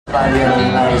By the end of the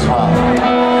night as well.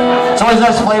 It's always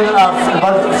nice to play in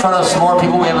front of some more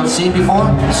people we haven't seen before.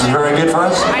 This is very good for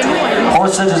us.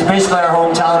 Horseheads is basically our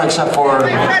hometown except for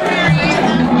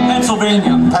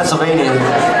Pennsylvania. Pennsylvania.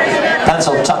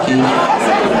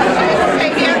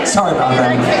 Sorry about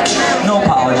that. No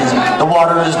apologies. The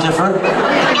water is different.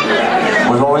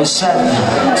 We've always said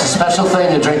it's a special thing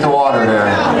to drink the water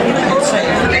there.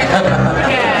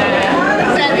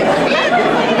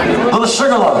 Little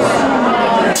Sugarloaf.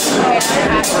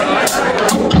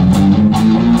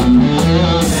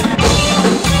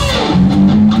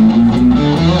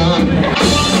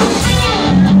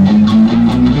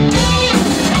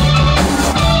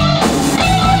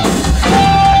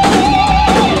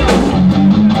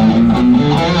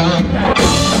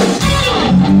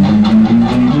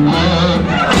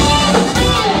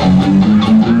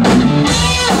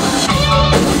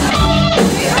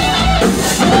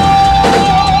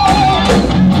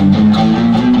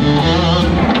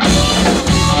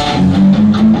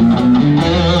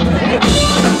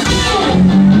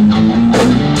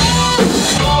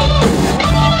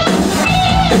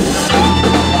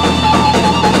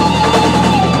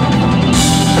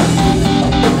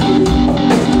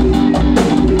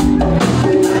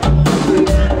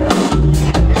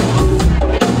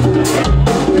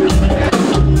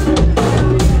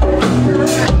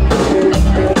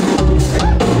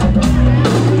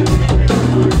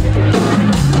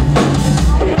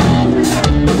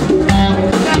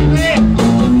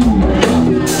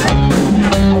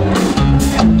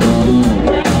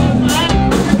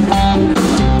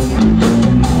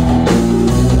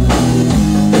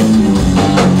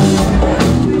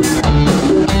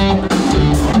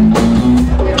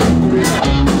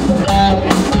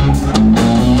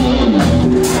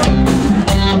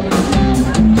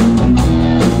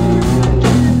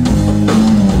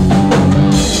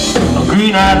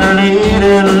 Green-eyed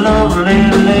lady, lovely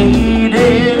lady,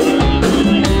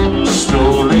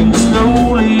 strolling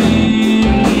slowly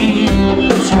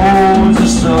towards the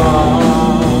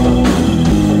sun.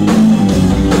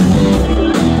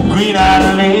 Green-eyed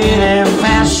lady,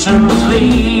 fashion's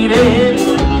lady,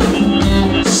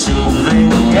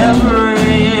 soothing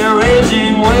every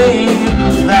raging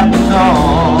wave that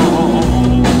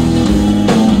comes.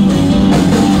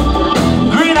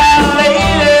 Green-eyed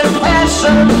lady,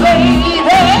 fashion's lady,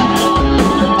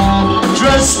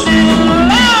 dressed in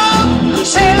love,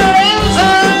 she lives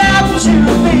her life to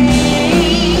me.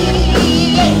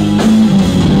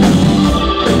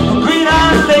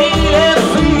 Green-eyed lady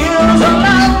feels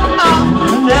like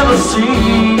I've never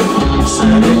seen.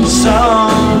 Setting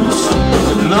suns,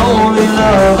 lonely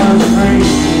lovers free.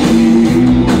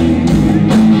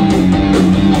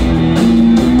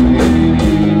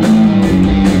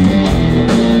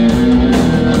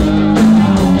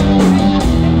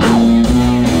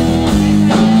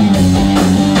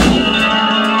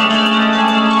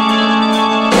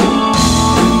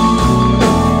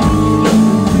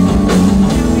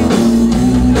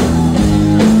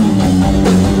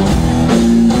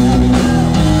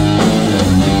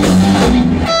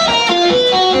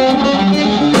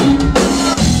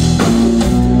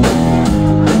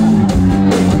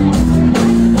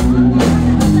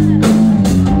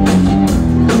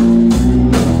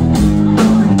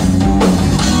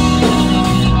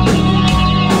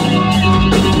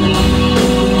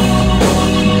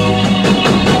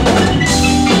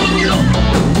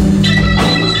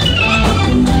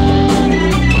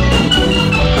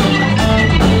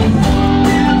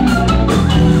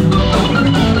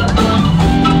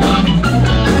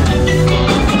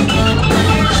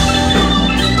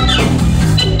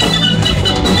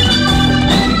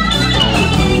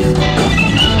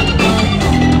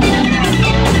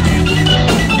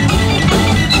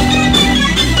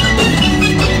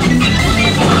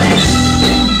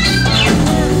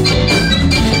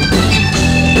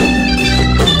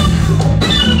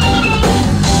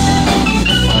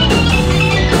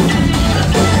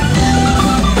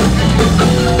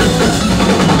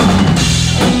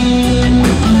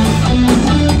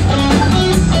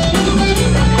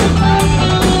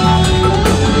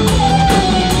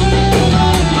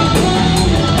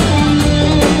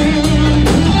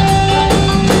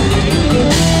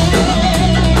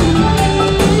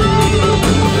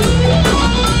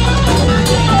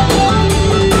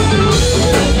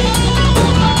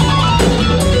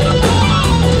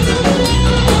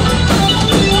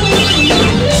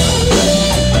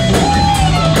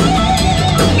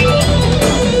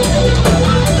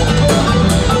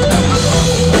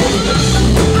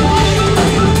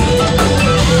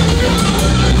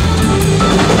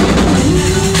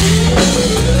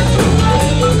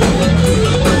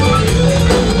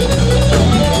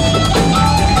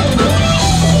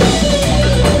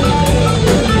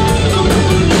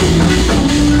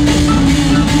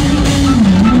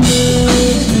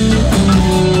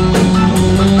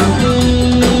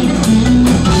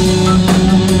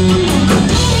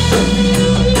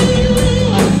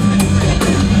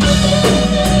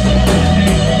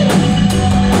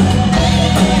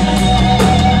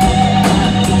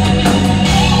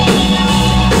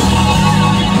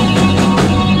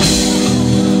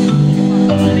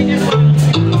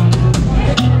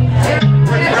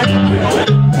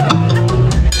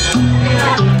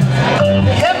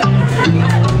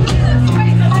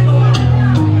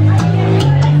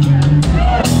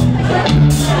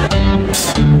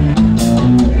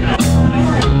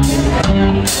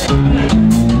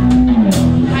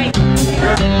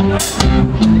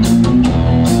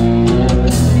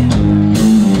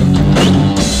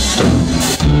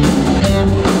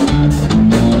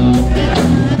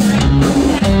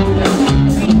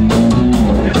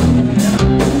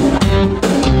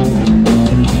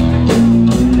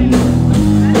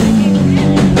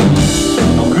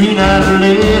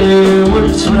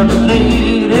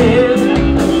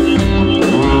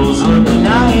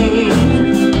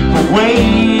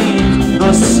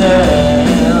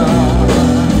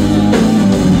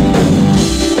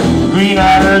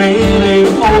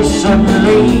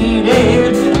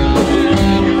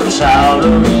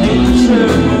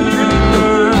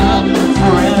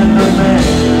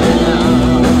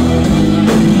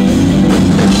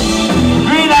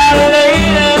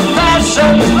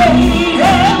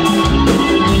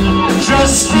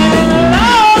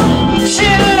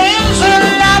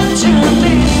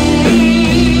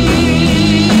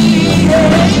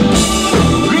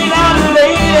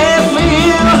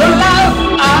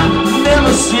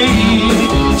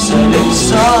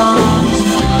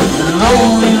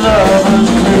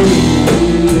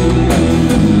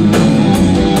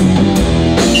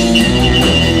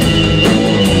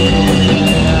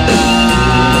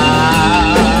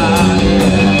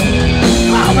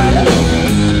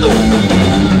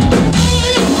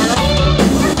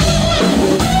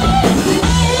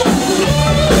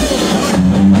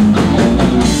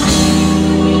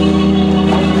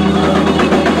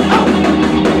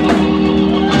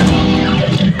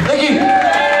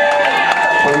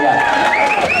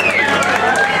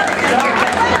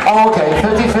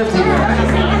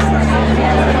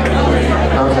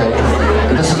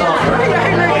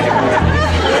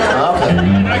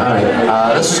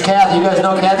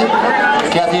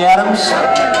 items.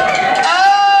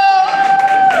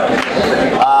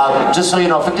 Just so you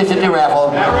know, 50-50 raffle.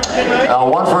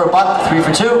 1 for $1, 3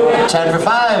 for $2, 10 for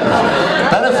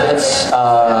 $5. Benefits.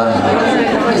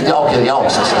 Okay, the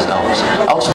Elks. This is Elks.